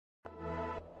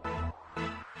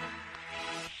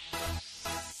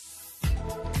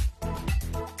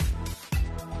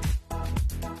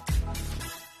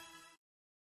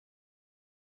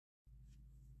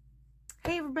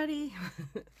everybody.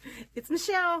 It's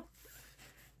Michelle.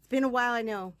 It's been a while, I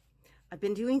know. I've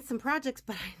been doing some projects,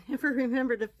 but I never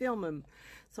remember to film them.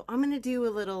 So I'm going to do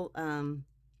a little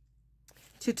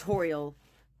tutorial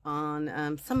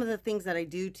on some of the things that I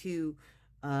do to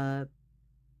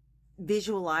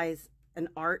visualize an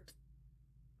art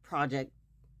project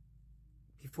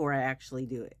before I actually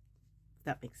do it, if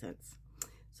that makes sense.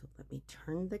 So let me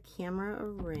turn the camera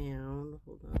around.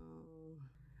 Hold on.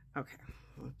 Okay.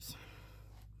 Oops.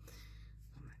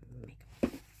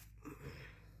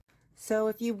 So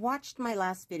if you watched my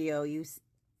last video,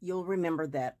 you'll remember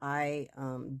that I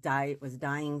was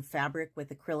dyeing fabric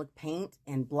with acrylic paint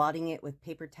and blotting it with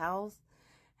paper towels.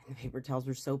 And the paper towels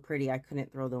were so pretty, I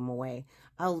couldn't throw them away.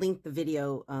 I'll link the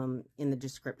video in the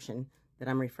description that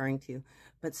I'm referring to.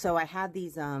 But so I had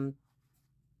these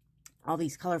all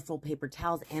these colorful paper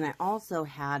towels, and I also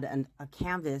had a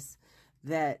canvas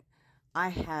that I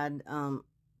had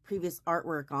previous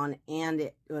artwork on, and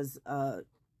it was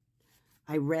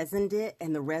I resined it,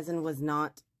 and the resin was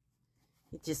not,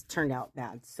 it just turned out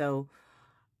bad. So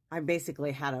I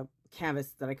basically had a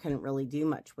canvas that I couldn't really do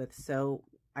much with. So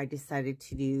I decided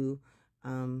to do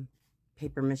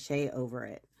paper mache over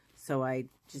it. So I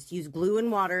just used glue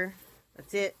and water.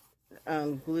 That's it.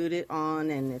 Glued it on,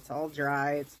 and it's all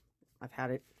dry. I've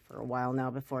had it for a while now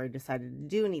before I decided to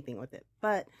do anything with it.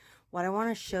 But what I want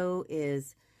to show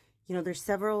is, you know, there's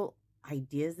several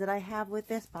ideas that I have with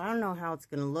this, but I don't know how it's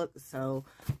going to look. So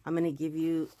I'm going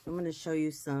to show you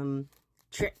some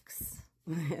tricks.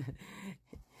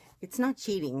 It's not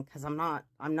cheating, because I'm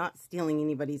not stealing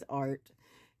anybody's art.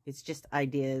 It's just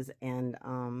ideas, and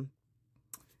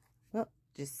well,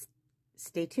 just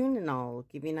stay tuned and I'll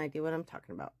give you an idea what I'm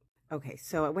talking about. Okay,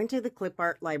 so I went to the clip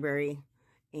art library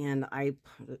and I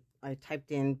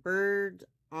typed in bird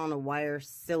on a wire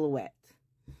silhouette.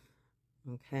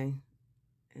 Okay.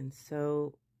 And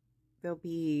so there'll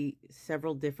be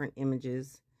several different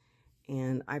images,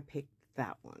 and I picked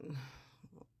that one.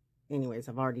 Anyways,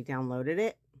 I've already downloaded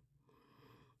it.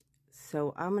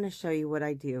 So I'm going to show you what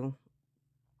I do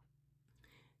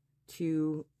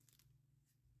I'm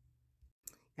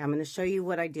going to show you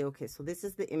what I do. Okay, so this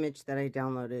is the image that I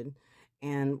downloaded.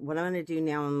 And what I'm going to do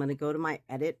now, I'm going to go to my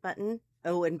edit button.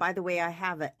 Oh, and by the way, I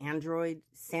have an Android,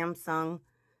 Samsung,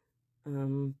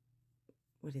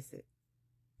 what is it?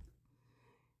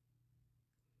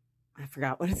 I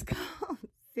forgot what it's called.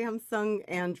 Samsung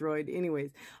Android.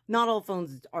 Anyways, not all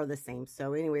phones are the same.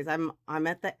 So anyways, I'm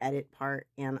at the edit part,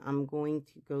 and I'm going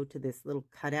to go to this little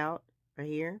cutout right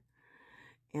here,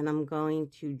 and I'm going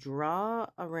to draw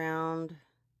around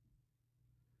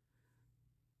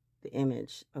the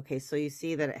image. Okay, so you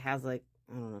see that it has, like,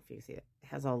 I don't know if you see it. It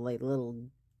has all like little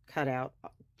cutout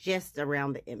just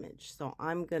around the image. So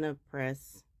I'm gonna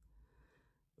press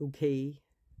OK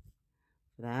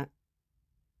for that.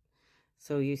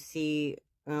 So you see,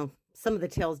 some of the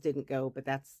tails didn't go, but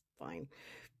that's fine,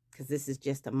 because this is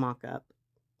just a mock-up.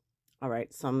 All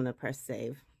right, so I'm going to press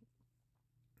save.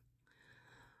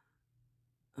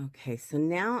 Okay, so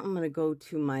now I'm going to go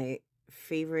to my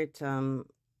favorite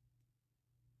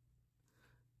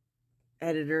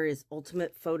editor is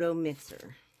Ultimate Photo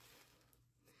Mixer.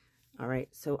 All right,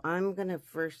 so I'm going to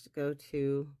first go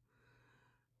to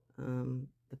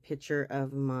the picture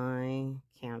of my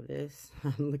canvas.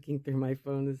 I'm looking through my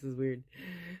phone. This is weird.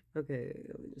 Okay,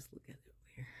 let me just look at it over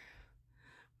here.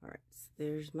 All right, so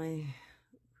there's my,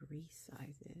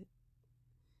 resize it.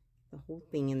 The whole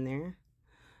thing in there.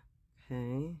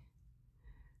 Okay.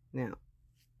 Now,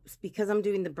 because I'm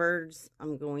doing the birds,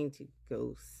 I'm going to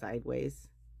go sideways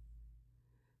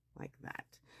like that.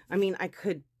 I mean, I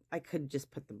could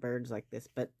just put the birds like this,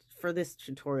 but for this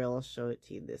tutorial, I'll show it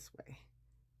to you this way.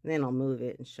 Then I'll move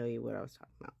it and show you what I was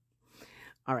talking about.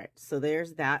 All right, so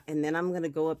there's that. And then I'm going to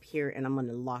go up here and I'm going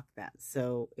to lock that,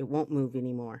 so it won't move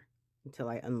anymore until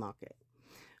I unlock it.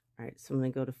 All right, so I'm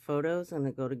going to go to photos. I'm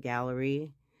going to go to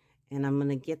gallery, and I'm going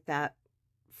to get that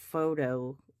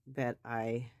photo that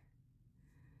I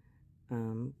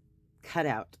cut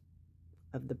out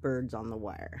of the birds on the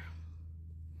wire.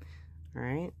 All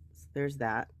right, so there's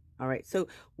that. All right, so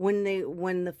when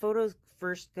the photos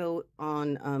first go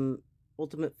on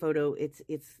Ultimate Photo, it's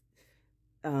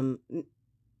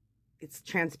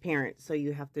transparent, so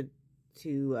you have to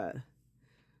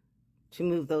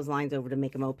move those lines over to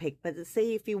make them opaque. But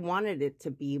say if you wanted it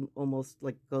to be almost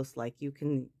like ghost-like, you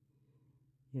can,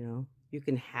 you know, you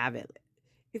can have it.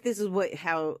 If this is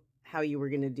how you were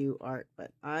going to do art,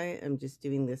 but I am just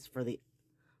doing this for the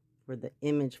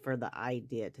image, for the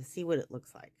idea, to see what it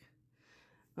looks like.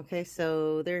 Okay,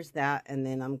 so there's that, and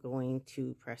then I'm going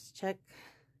to press check,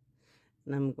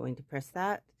 and I'm going to press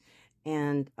that,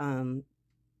 and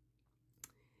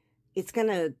it's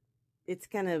gonna, oh,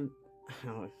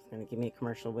 it's gonna give me a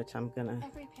commercial, which I'm gonna.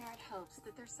 Every parent hopes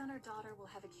that their son or daughter will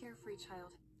have a carefree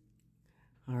childhood.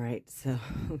 All right, so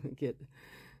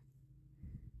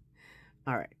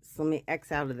all right, so let me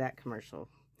X out of that commercial.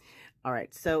 All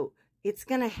right, so it's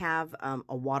gonna have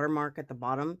a watermark at the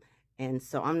bottom, and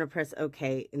so I'm gonna press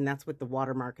OK, and that's with the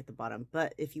watermark at the bottom.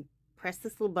 But if you press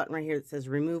this little button right here that says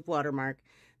remove watermark,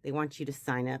 they want you to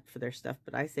sign up for their stuff,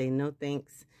 but I say no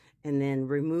thanks, and then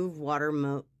remove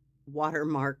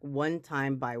watermark one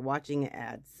time by watching an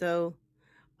ad. So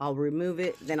I'll remove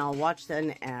it, then I'll watch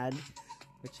an ad,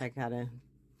 which I gotta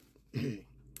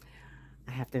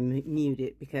I have to mute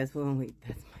it because, well, wait,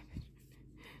 that's my picture.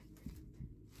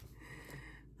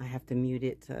 I have to mute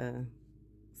it so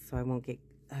I won't get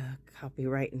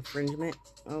copyright infringement.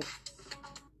 Oh,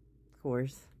 of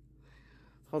course.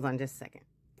 Hold on just a second.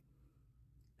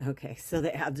 Okay, so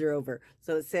the ads are over.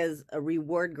 So it says a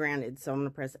reward granted. So I'm going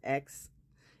to press X.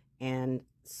 And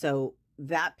so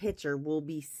that picture will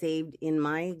be saved in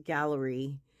my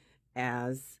gallery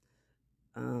as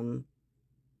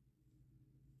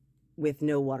with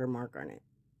no watermark on it.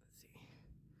 Let's see.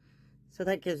 So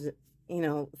that gives, you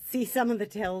know, see, some of the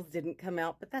tails didn't come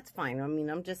out, but that's fine. I mean,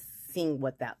 I'm just seeing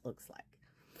what that looks like.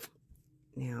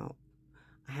 Now,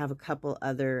 I have a couple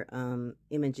other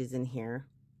images in here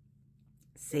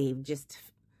saved just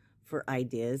for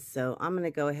ideas. So I'm going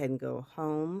to go ahead and go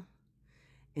home.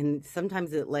 And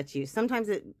sometimes it lets you, sometimes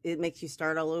it makes you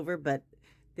start all over, but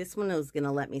this one is going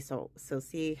to let me. So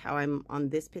see how I'm on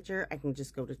this picture? I can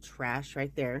just go to trash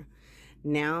right there.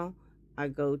 Now I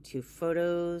go to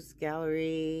photos,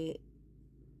 gallery,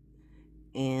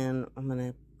 and I'm going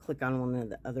to click on one of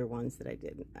the other ones that I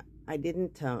did. I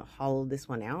didn't hollow this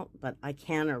one out, but I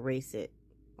can erase it.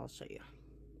 I'll show you.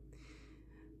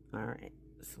 All right.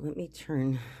 So let me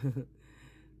turn, let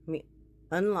me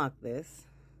unlock this.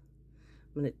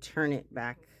 I'm going to turn it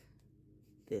back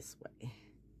this way.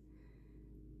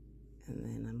 And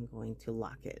then I'm going to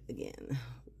lock it again.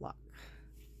 Lock.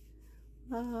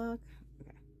 Lock.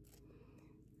 Okay.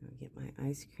 I'll get my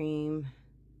ice cream.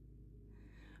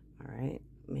 All right.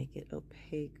 Make it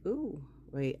opaque. Ooh,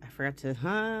 wait, I forgot to,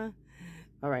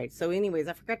 All right. So anyways,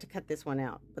 I forgot to cut this one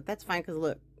out, but that's fine because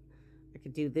look, I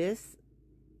could do this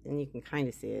and you can kind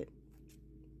of see it.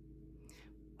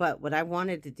 But what I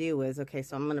wanted to do was, okay,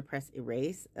 so I'm going to press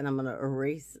erase, and I'm going to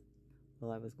erase,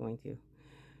 well, I was going to,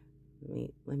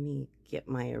 let me get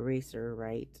my eraser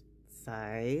right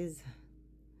size.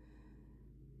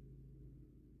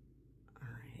 All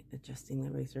right, adjusting the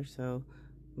eraser. So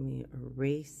let me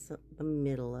erase the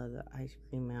middle of the ice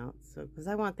cream out. So, because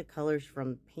I want the colors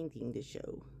from painting to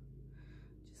show,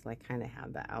 just like kind of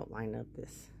have the outline of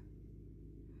this.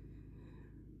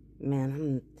 Man,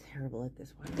 I'm terrible at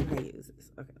this. Why did I use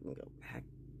this? Okay, let me go back.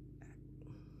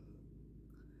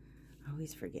 I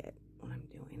always forget what I'm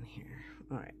doing here.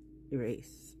 All right,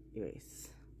 erase, erase.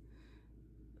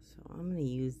 So I'm going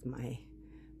to use my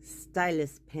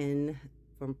stylus pen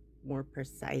for more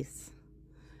precise.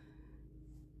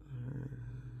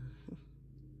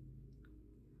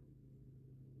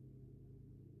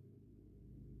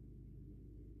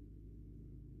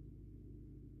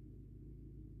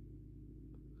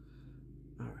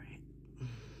 All right. Well,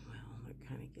 that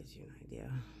kind of gives you an idea.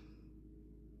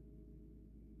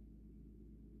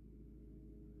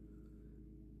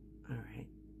 All right.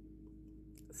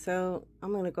 So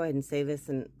I'm going to go ahead and save this,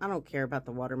 and I don't care about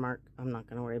the watermark. I'm not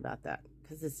going to worry about that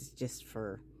because this is just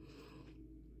for,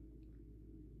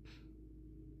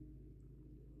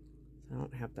 so I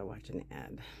don't have to watch an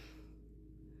ad.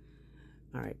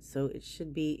 All right, so it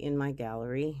should be in my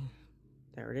gallery.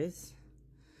 There it is.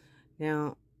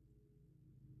 Now,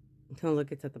 don't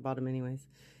look, it's at the bottom anyways.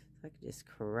 So I can just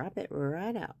crop it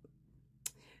right out.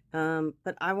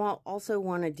 But I also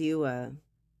want to do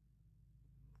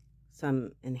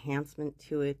some enhancement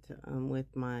to it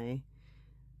with my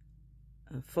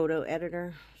photo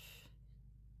editor.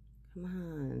 Come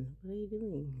on, what are you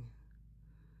doing?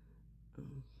 Why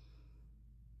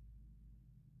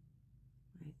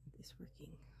isn't this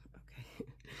working? Okay,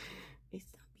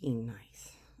 it's not being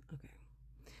nice. Okay,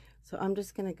 so I'm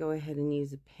just gonna go ahead and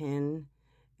use a pen,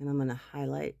 and I'm gonna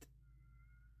highlight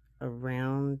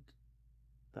around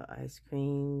the ice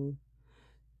cream.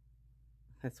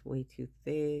 That's way too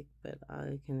thick, but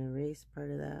I can erase part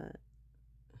of that.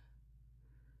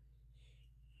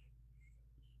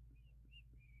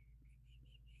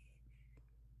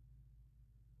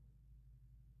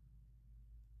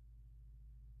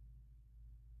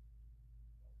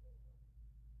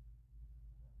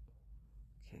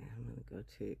 Okay, I'm going to go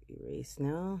to erase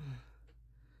now.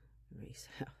 Erase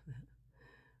out.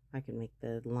 I can make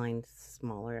the line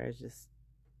smaller. I just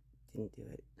didn't do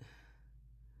it.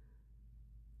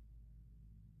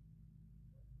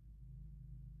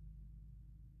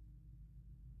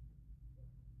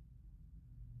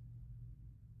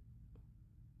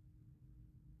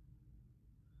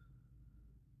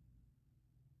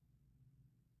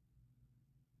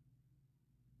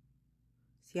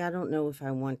 See, I don't know if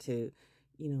I want to,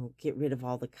 you know, get rid of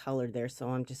all the color there, so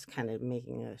I'm just kind of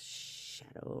making a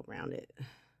shadow around it.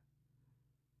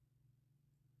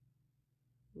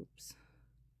 Oops.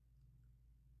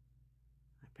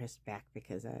 I pressed back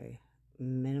because I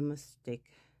made a mistake.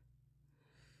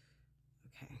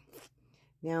 Okay.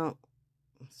 Now,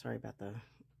 sorry about the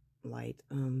light.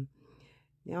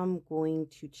 Now I'm going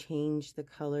to change the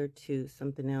color to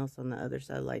something else on the other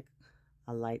side, like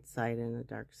a light side and a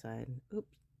dark side. Oops.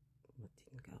 It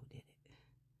didn't go, did it?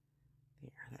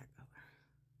 There, that color.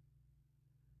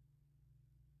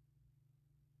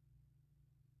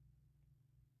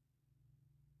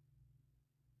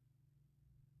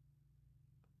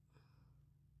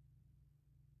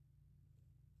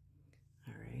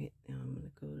 All right, now I'm going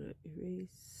to go to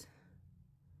erase.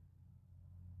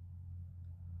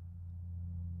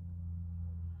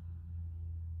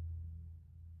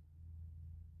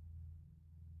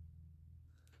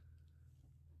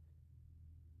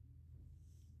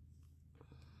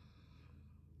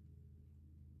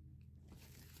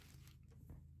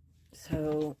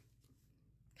 So,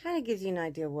 kind of gives you an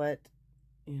idea what,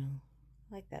 you know,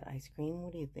 I like that ice cream.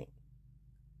 What do you think?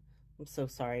 I'm so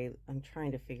sorry. I'm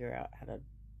trying to figure out how to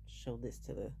show this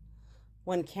to the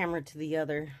one camera to the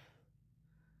other.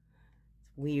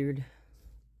 It's weird.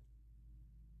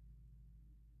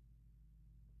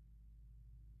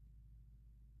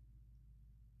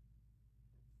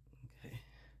 Okay.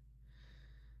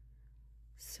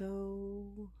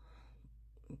 So,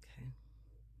 okay.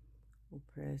 We'll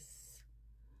press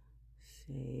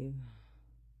save.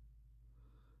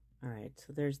 All right,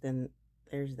 so there's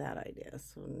that idea.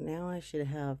 So now I should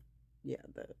have, yeah,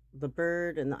 the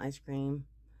bird and the ice cream.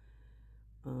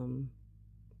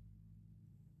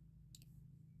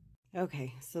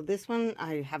 Okay, so this one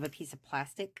I have a piece of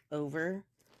plastic over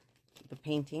the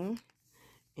painting,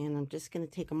 and I'm just going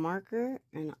to take a marker,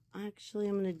 and actually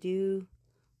I'm going to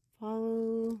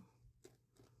follow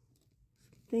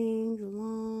things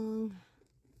along.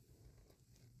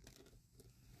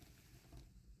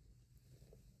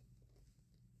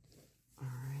 All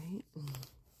right,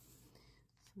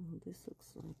 so this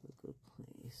looks like a good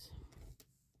place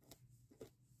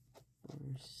for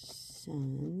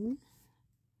sun.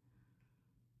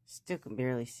 Still can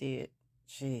barely see it.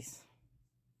 Jeez.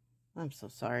 I'm so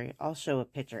sorry. I'll show a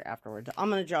picture afterwards. I'm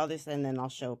going to draw this and then I'll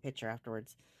show a picture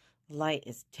afterwards. The light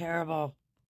is terrible.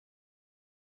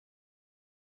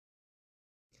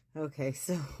 Okay,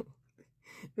 so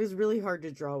it was really hard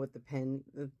to draw with the pen.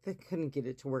 I couldn't get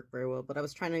it to work very well, but I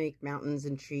was trying to make mountains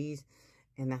and trees,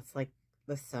 and that's like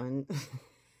the sun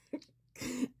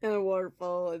and a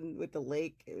waterfall and with the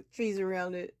lake, trees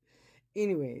around it.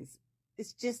 Anyways,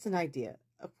 it's just an idea.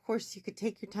 Of course, you could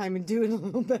take your time and do it a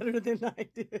little better than I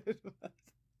did.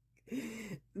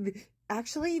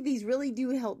 Actually, these really do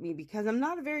help me because I'm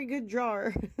not a very good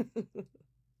drawer,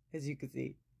 as you can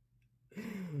see.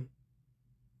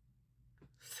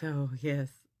 So, yes.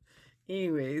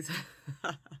 Anyways,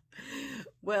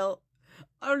 well,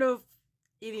 I don't know if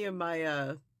any of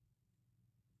my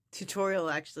tutorial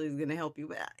actually is going to help you,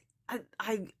 but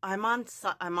I'm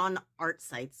on art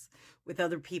sites with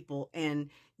other people, and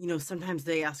you know, sometimes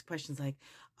they ask questions like,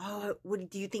 "Oh,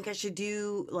 what do you think I should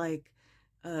do? Like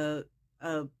a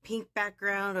pink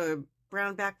background or a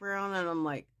brown background?" And I'm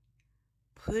like,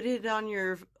 "Put it on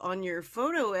your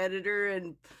photo editor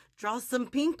and draw some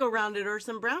pink around it or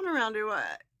some brown around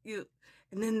it."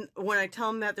 And then when I tell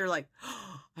them that, they're like,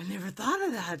 "Oh, I never thought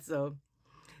of that." So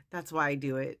that's why I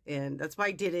do it, and that's why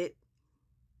I did it.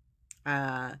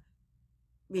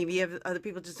 Maybe other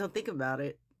people just don't think about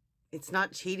it. It's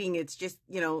not cheating. It's just,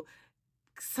 you know,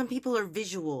 some people are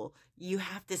visual. You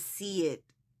have to see it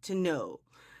to know.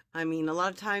 I mean, a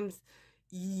lot of times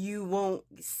you won't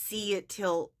see it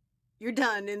till you're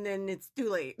done and then it's too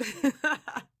late.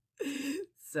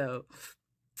 So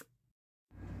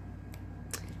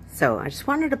I just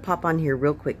wanted to pop on here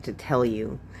real quick to tell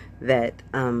you that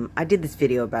I did this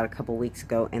video about a couple weeks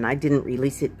ago, and I didn't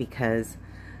release it because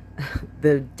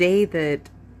the day that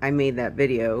I made that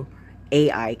video,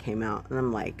 AI came out, and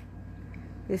I'm like,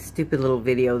 this stupid little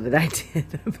video that I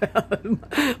did about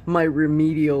my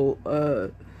remedial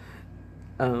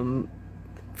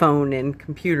phone and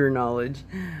computer knowledge.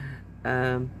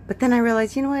 But then I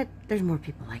realized, you know what? There's more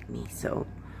people like me, so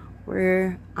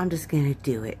I'm just gonna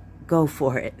do it. Go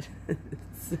for it.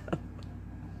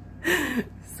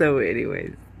 So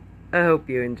anyways, I hope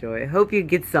you enjoy. I hope you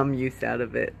get some use out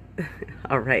of it.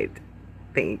 All right.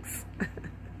 Thanks.